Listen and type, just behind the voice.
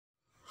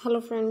Hello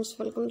friends,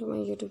 welcome to my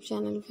YouTube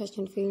channel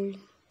Fashion Field.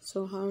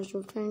 So how are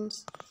you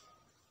friends?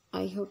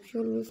 I hope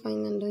you will be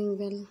fine and doing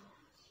well.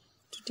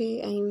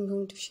 Today I am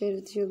going to share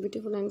with you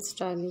beautiful and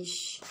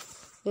stylish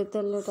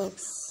little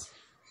latex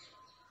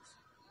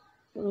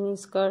mini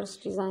skirts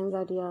designs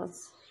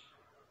ideas.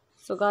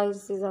 So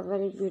guys, these are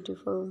very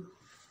beautiful,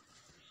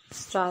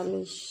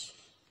 stylish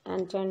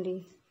and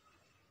trendy.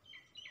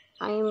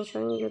 I am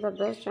showing you the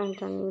best and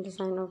trending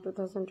design of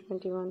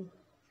 2021.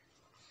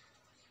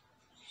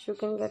 You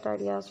can get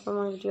ideas from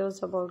my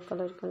videos about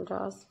color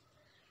contrast,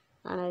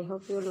 and I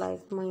hope you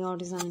like my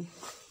design.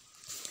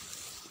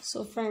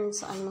 So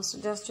friends, I must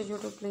suggest you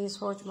to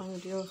please watch my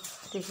video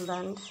till the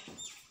end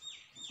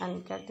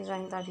and get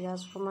design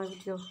ideas from my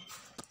video.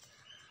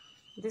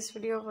 This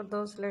video for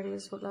those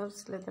ladies who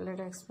loves leather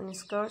latex mini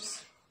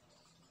skirts.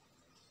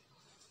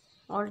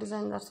 All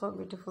designs are so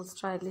beautiful,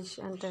 stylish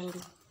and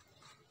trendy.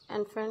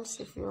 And friends,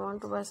 if you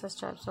want to buy such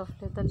types of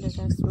leather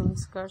latex mini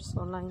skirts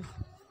online,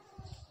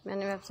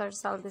 many websites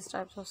sell these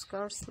types of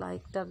skirts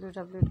like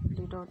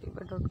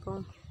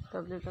www.ebay.com,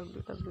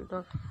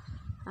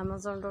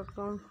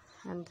 www.amazon.com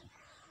and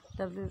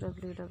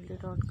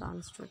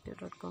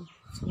www.constructive.com.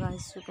 So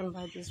guys, you can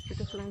buy these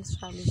beautiful and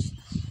stylish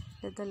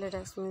leather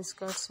latex mini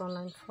skirts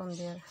online from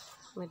there.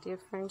 My dear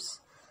friends,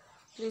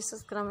 please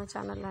subscribe my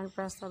channel and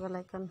press the bell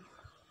icon.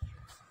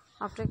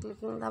 After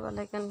clicking the bell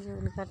icon, you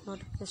will get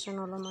notification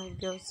all of my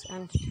videos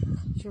and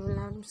you will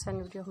never miss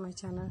any video of my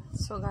channel.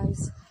 So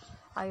guys,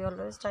 I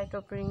always try to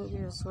bring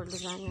you useful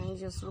design and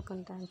useful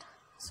content.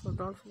 So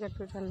don't forget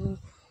to tell me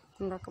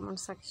in the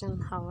comment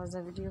section how was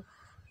the video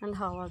and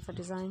how was the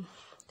design.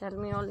 Tell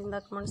me all in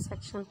the comment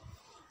section.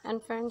 And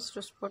friends,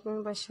 to support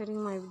me by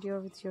sharing my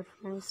video with your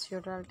friends,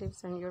 your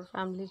relatives and your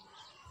family.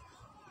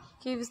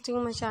 Keep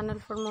visiting my channel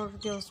for more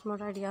videos,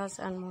 more ideas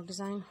and more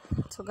design.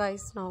 So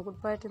guys, now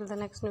goodbye till the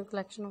next new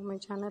collection of my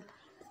channel,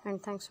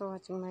 and thanks for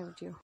watching my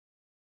video.